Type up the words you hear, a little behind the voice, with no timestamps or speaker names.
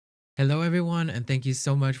Hello everyone, and thank you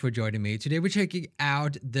so much for joining me. Today we're checking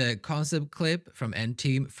out the concept clip from N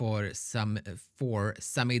Team for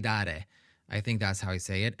Samidare. I think that's how I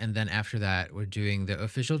say it. And then after that, we're doing the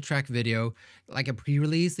official track video, like a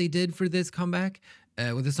pre-release they did for this comeback,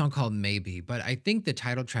 with a song called Maybe. But I think the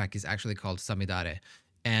title track is actually called Samidare.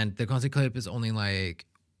 And the concept clip is only like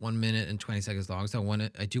 1 minute and 20 seconds long, so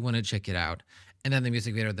I do want to check it out. And then the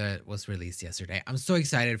music video that was released yesterday. I'm so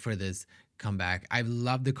excited for this comeback. I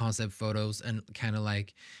love the concept photos and kind of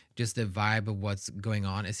like just the vibe of what's going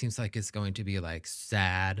on. It seems like it's going to be like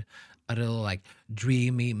sad, a little like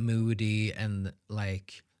dreamy, moody, and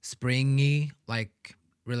like springy, like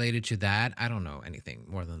related to that. I don't know anything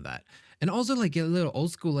more than that. And also like a little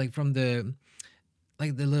old school, like from the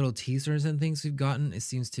little teasers and things we've gotten. It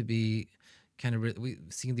seems to be kind of we've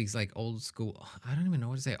seen these like old school, I don't even know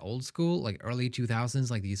what to say, old school, like early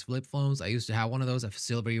 2000s, like these flip phones. I used to have one of those, a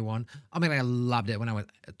silvery one. I mean, I loved it when I was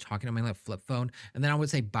talking on my like flip phone, and then I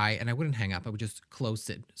would say bye and I wouldn't hang up, I would just close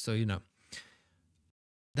it. So you know,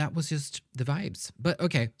 that was just the vibes. But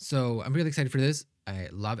okay, so I'm really excited for this. I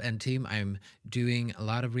love N Team. I'm doing a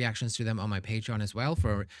lot of reactions to them on my Patreon as well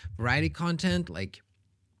for variety content, like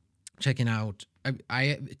checking out.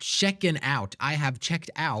 I have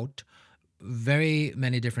checked out very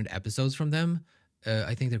many different episodes from them.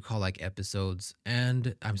 I think they're called like episodes,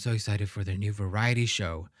 and I'm so excited for their new variety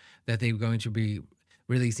show that they're going to be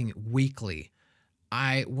releasing weekly.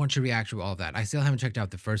 I want to react to all of that. I still haven't checked out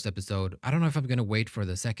the first episode. I don't know if I'm going to wait for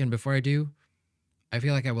the second before I do. I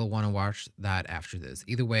feel like I will want to watch that after this.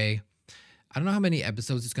 Either way, I don't know how many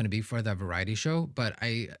episodes it's going to be for that variety show, but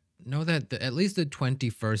I know that at least the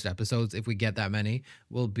 21st episodes, if we get that many,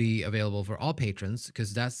 will be available for all patrons,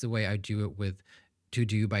 because that's the way I do it with To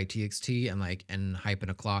Do by TXT and like and Hype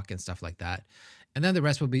and O'Clock and stuff like that. And then the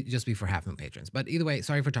rest will be just be for Half Moon patrons. But either way,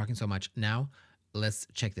 sorry for talking so much. Now, let's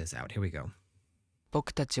check this out. Here we go.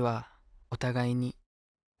 僕たちはお互いに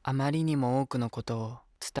あまりにも多くのことを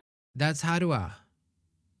That's Harua.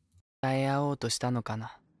 伝え合おうとしたのか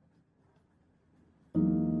な。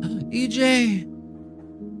EJ!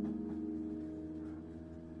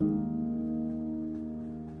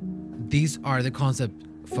 These are the concept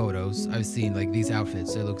photos I've seen, like these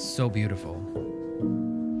outfits. They look so beautiful.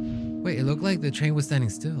 Wait, it looked like the train was standing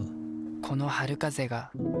still. この春風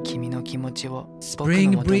が君の気持ちを僕の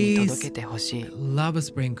Spring 元に breeze. 届けてほしい。 Love a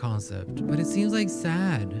spring concept, but it seems like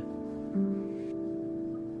sad.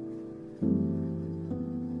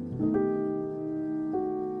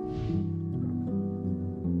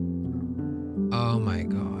 Oh my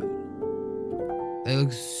god. They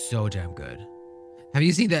look so damn good. Have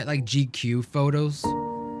you seen that like GQ photos?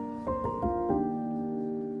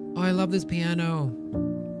 Oh, I love this piano.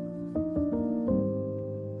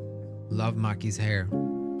 Love Maki's hair.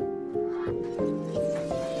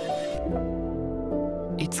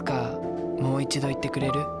 いつかもう一度言ってくれ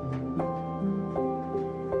る？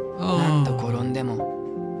 何度 Oh, 転んでも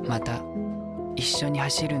また一緒に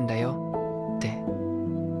走るんだよって。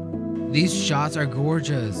 these shots are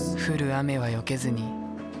gorgeous. 降る雨は避けずに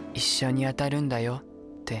一緒に当たるんだよっ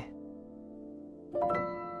て。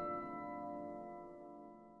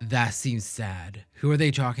 That seems sad. Who are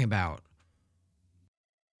they talking about?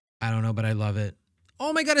 I don't know, but I love it.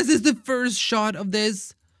 Oh my god, is this the first shot of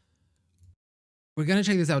this? We're gonna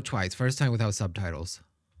check this out twice. First time without subtitles.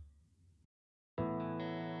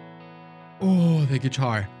 Oh, the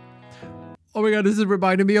guitar. Oh my god, this is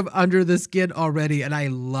reminding me of Under the Skin already, and I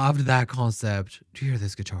loved that concept. Do you hear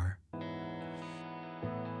this guitar?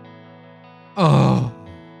 Oh.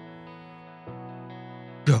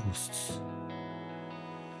 Ghosts.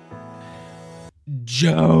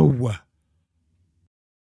 Joe.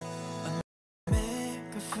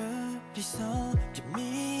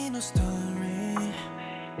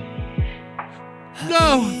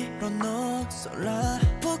 No!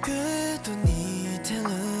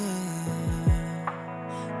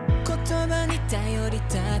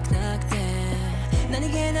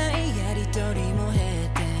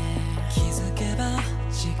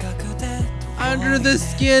 Under the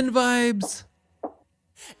Skin vibes.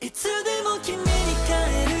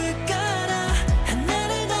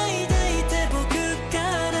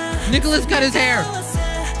 Nicholas cut his hair.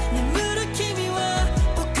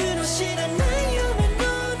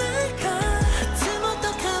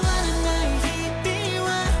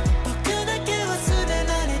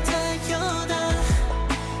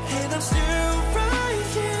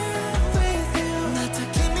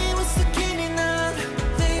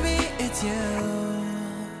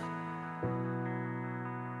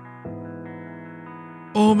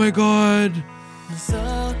 Oh my god.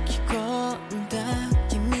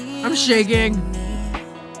 I'm shaking.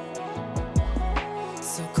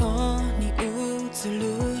 そこに映る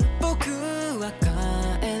僕は帰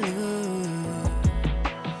る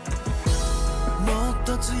もっ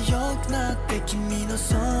と強くなって君の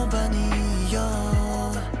そばにいよ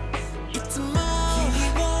ういつも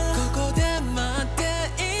ここで待って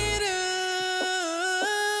いる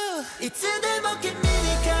いつでも君に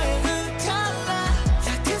帰るから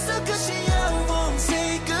約束しよう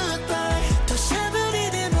Say goodbye 土砂降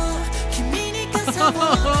りでも君に傘を手を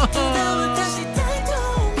渡したいと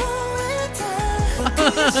思えた僕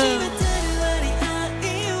が占めてる割合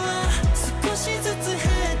は少しずつ減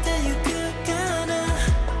ってゆくから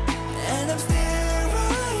And I'm still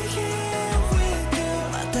right here with you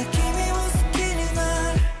また君を好きにな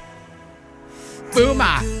る Boomer!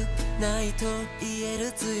 ないと言え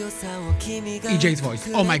る強さを君が EJ's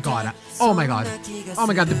voice. Oh my god. Oh my god. Oh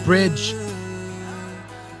my god, the bridge.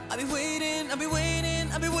 I'll be waiting, I'll be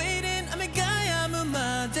waiting, I'll be waiting 雨が止む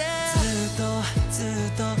までず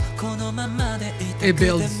っとこのままでいて It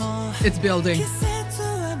builds. It's building. 季節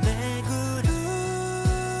は巡る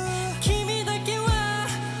君だけは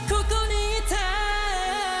ここにいた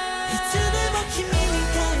いつでも君に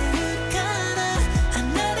帰るから離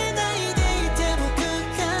れないでいて僕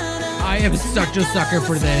から I am such a sucker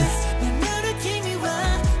for this. 眠る君は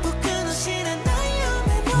僕の知らない夢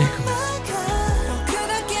の中僕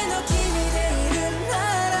だけの君でいるな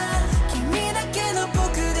ら君だけの僕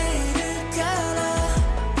でいるから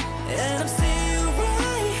And I'm still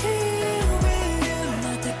right here with you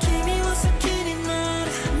また君を好きになる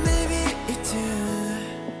Maybe it's you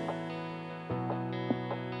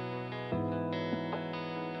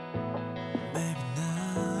Maybe now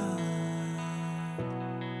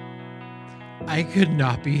I could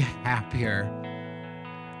not be happier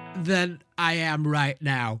than I am right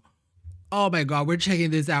now. Oh my god, we're checking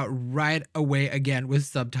this out right away again with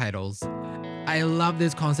subtitles. I love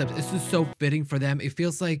this concept. It's just so fitting for them. It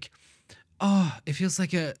feels like, it feels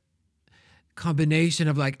like a combination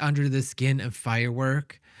of like Under the Skin and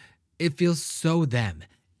Firework. It feels so them.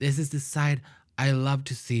 This is the side I love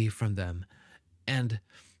to see from them. And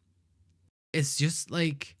it's just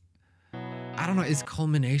like, I don't know, is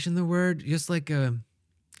culmination the word? Just like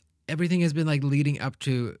everything has been like leading up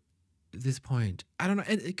to this point. I don't know,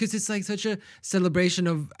 because it's like such a celebration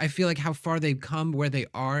of, I feel like how far they've come, where they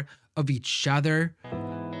are, of each other.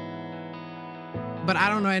 But I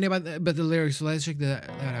don't know anything but the lyrics, so let's check that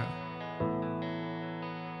out.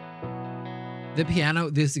 The piano,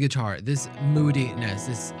 this guitar, this moodiness,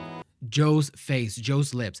 this Joe's face,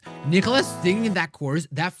 Joe's lips. Nicholas singing that chorus,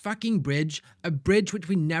 that fucking bridge, a bridge which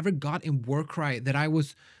we never got in Warcry that I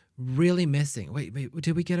was really missing. Wait,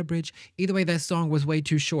 did we get a bridge? Either way, that song was way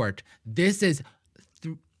too short. This is...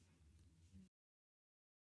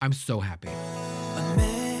 I'm so happy.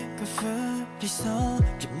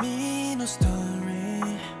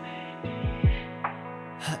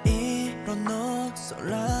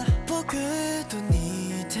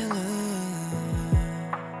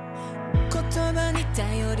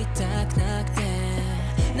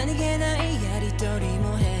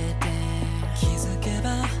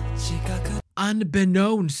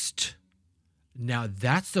 Unbeknownst. Now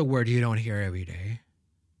that's a word you don't hear every day.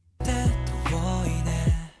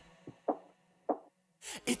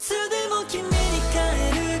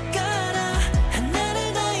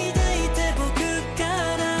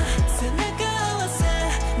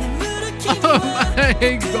 Oh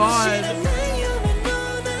my god.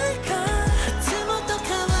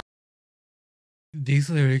 These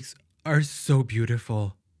lyrics are so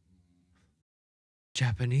beautiful.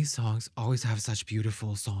 Japanese songs always have such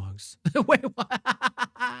beautiful songs. Wait, what?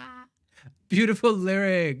 Beautiful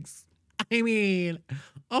lyrics. I mean,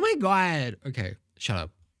 oh my god. Okay, shut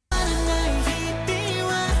up.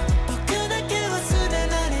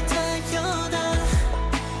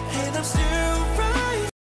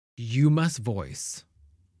 Yuma's voice.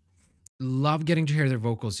 Love getting to hear their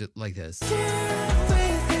vocals just like this.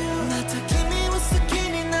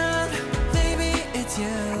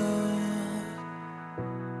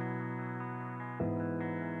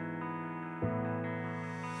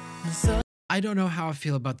 I don't know how I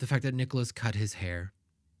feel about the fact that Nicholas cut his hair.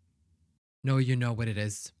 No, you know what it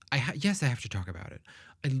is. Yes, I have to talk about it.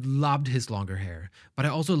 I loved his longer hair, but I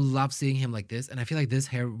also love seeing him like this. And I feel like this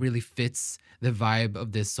hair really fits the vibe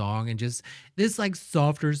of this song and just this like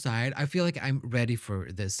softer side. I feel like I'm ready for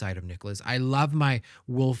this side of Nicholas. I love my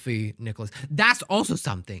wolfy Nicholas. That's also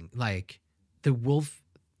something like the wolf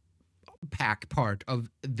pack part of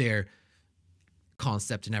their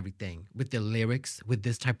concept and everything with the lyrics, with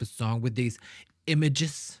this type of song, with these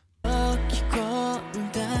images.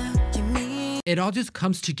 It all just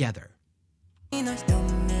comes together.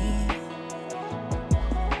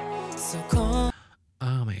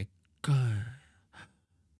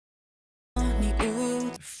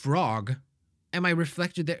 frog? Am I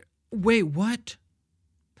reflected there? Wait, what?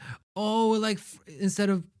 Oh, like instead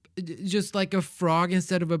of just like a frog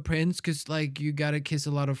instead of a prince, because like you gotta kiss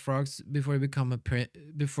a lot of frogs before you become a prince,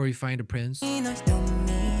 before you find a prince.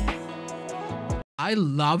 I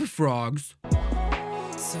love frogs.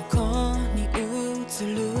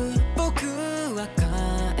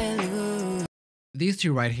 These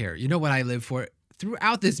two right here, you know what I live for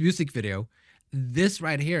throughout this music video. This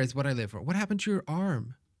right here is what I live for. What happened to your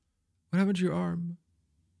arm? What happened to your arm?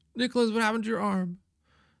 Nicholas, what happened to your arm?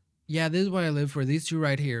 Yeah, this is what I live for. These two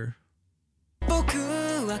right here.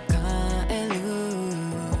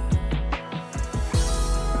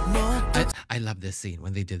 I love this scene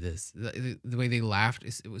when they did this. The way they laughed,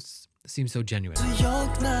 it seemed so genuine.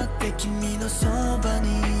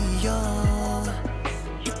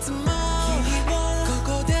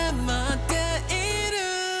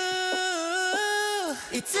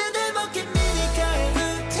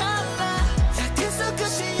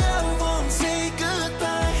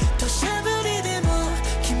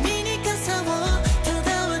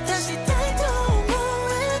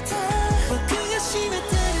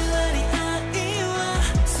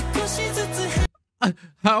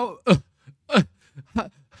 How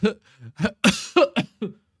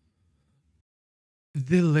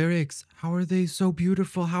the lyrics, how are they so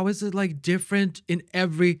beautiful? How is it like different in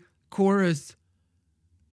every chorus?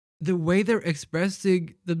 The way they're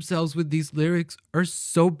expressing themselves with these lyrics are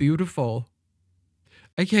so beautiful.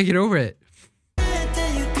 I can't get over it.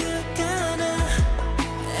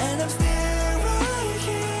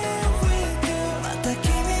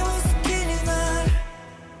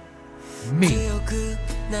 Me.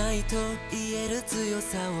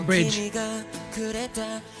 Bridge. I'll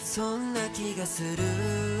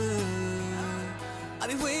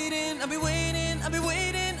be waiting, I'll be waiting, I'll be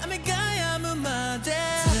waiting, I'll be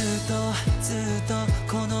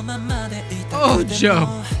Oh,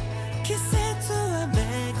 Joe.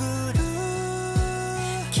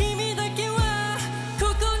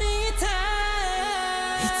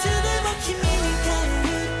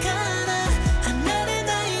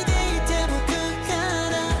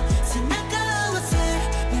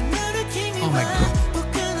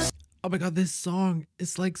 Oh my god, this song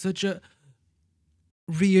is like such a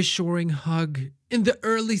reassuring hug in the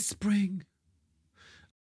early spring.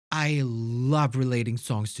 I love relating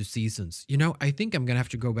songs to seasons. You know, I think I'm gonna have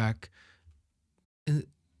to go back and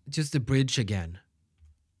just the bridge again.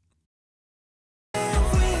 Sorry,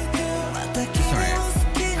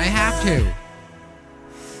 I have to.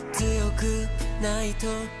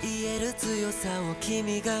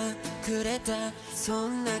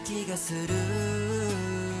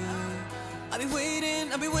 I'll be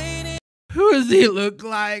waiting, I'll be waiting. Who does he look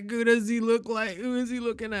like? Who does he look like? Who is he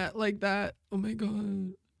looking at like that? Oh my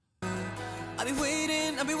god. I'll be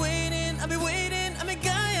waiting, I'll be waiting, I'll be waiting, I'll be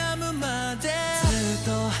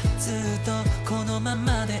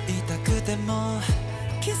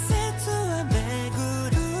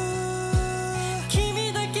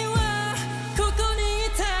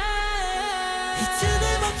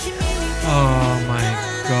Oh my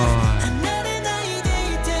god.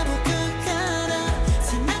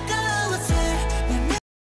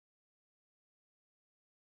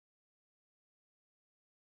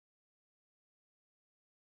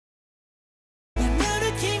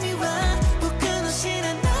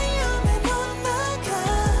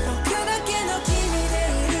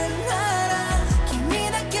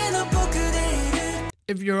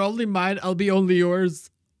 If you're only mine, I'll be only yours.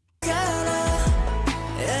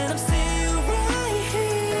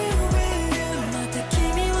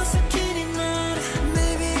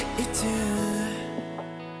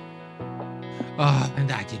 Oh, and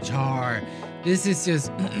that guitar. This is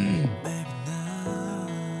just...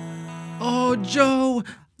 Oh, Joe,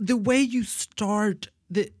 the way you start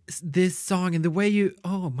this song and the way you...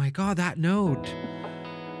 Oh my god, that note.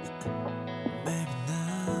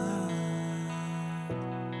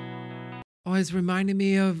 Oh, it's reminding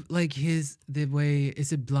me of like the way,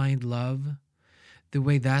 is it Blind Love? The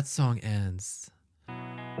way that song ends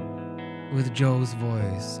with Joe's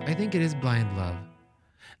voice. I think it is Blind Love.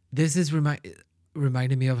 This is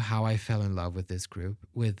reminding me of how I fell in love with this group,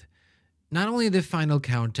 with not only the Final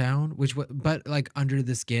Countdown, but like Under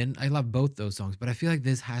the Skin. I love both those songs, but I feel like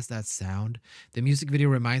this has that sound. The music video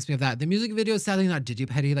reminds me of that. The music video is sadly not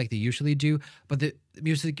digipetty like they usually do, but the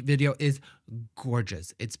music video is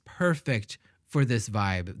gorgeous. It's perfect for this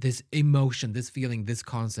vibe, this emotion, this feeling, this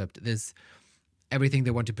concept, this everything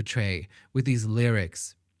they want to portray with these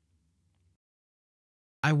lyrics.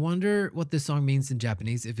 I wonder what this song means in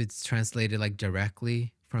Japanese, if it's translated like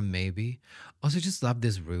directly from Maybe. Also, just love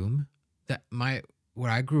this room. That my where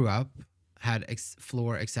I grew up had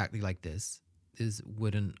floor exactly like this. This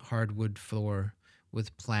wooden hardwood floor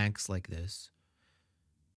with planks like this.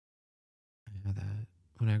 I had that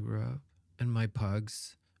when I grew up. And my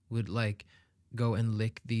pugs would like go and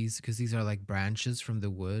lick these because these are like branches from the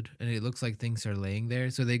wood and it looks like things are laying there.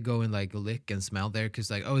 So they go and like lick and smell there because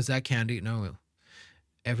like, oh, is that candy? No.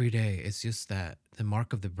 Every day it's just that the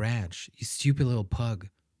mark of the branch. You stupid little pug.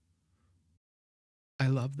 I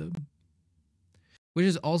love them. Which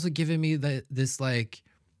is also giving me this like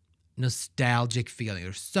nostalgic feeling.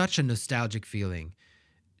 There's such a nostalgic feeling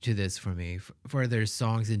to this for me, for their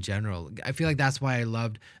songs in general. I feel like that's why I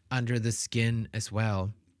loved Under the Skin as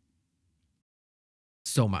well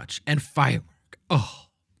so much. And Firework. Oh.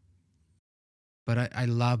 But I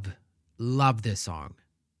love this song.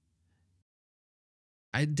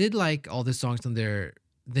 I did like all the songs on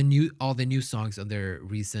all the new songs on their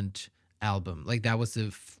recent album. Like that was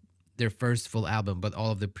their first full album, but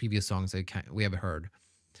all of the previous songs we have heard.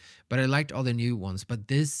 But I liked all the new ones. But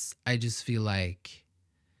this, I just feel like,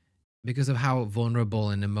 because of how vulnerable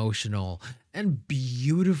and emotional and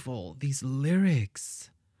beautiful these lyrics,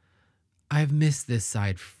 I've missed this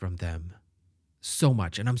side from them so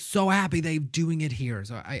much, and I'm so happy they're doing it here.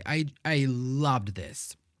 So I loved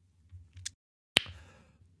this.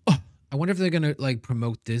 Oh, I wonder if they're gonna like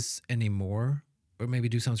promote this anymore, or maybe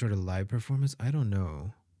do some sort of live performance. I don't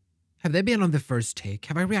know. Have they been on the first take?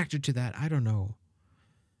 Have I reacted to that? I don't know.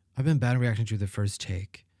 I've been bad at reacting to the first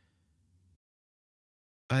take.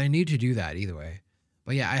 I need to do that either way.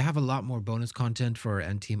 But yeah, I have a lot more bonus content for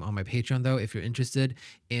N-Team on my Patreon, though, if you're interested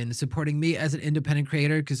in supporting me as an independent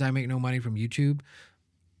creator, because I make no money from YouTube.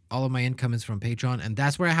 All of my income is from Patreon, and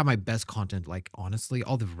that's where I have my best content, like, honestly,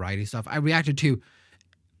 all the variety stuff. I reacted to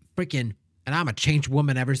freaking, and I'm a changed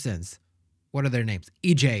woman ever since. What are their names?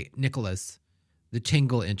 EJ, Nicholas, the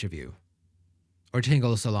Tingle interview, or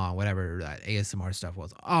Tingle Salon, whatever that ASMR stuff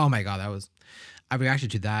was. Oh my God, I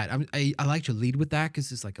reacted to that. I like to lead with that because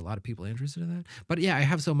there's like a lot of people interested in that. But yeah, I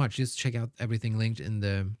have so much. Just check out everything linked in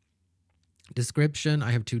the description.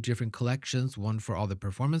 I have 2 different collections, one for all the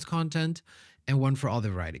performance content and one for all the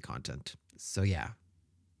variety content. So yeah.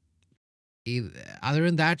 Other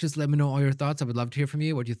than that, just let me know all your thoughts. I would love to hear from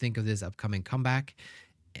you. What do you think of this upcoming comeback?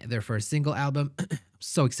 Their first single album. I'm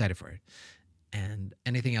so excited for it. And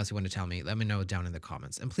anything else you want to tell me, let me know down in the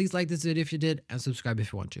comments. And please like this video if you did, and subscribe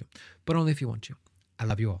if you want to. But only if you want to. I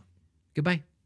love you all. Goodbye.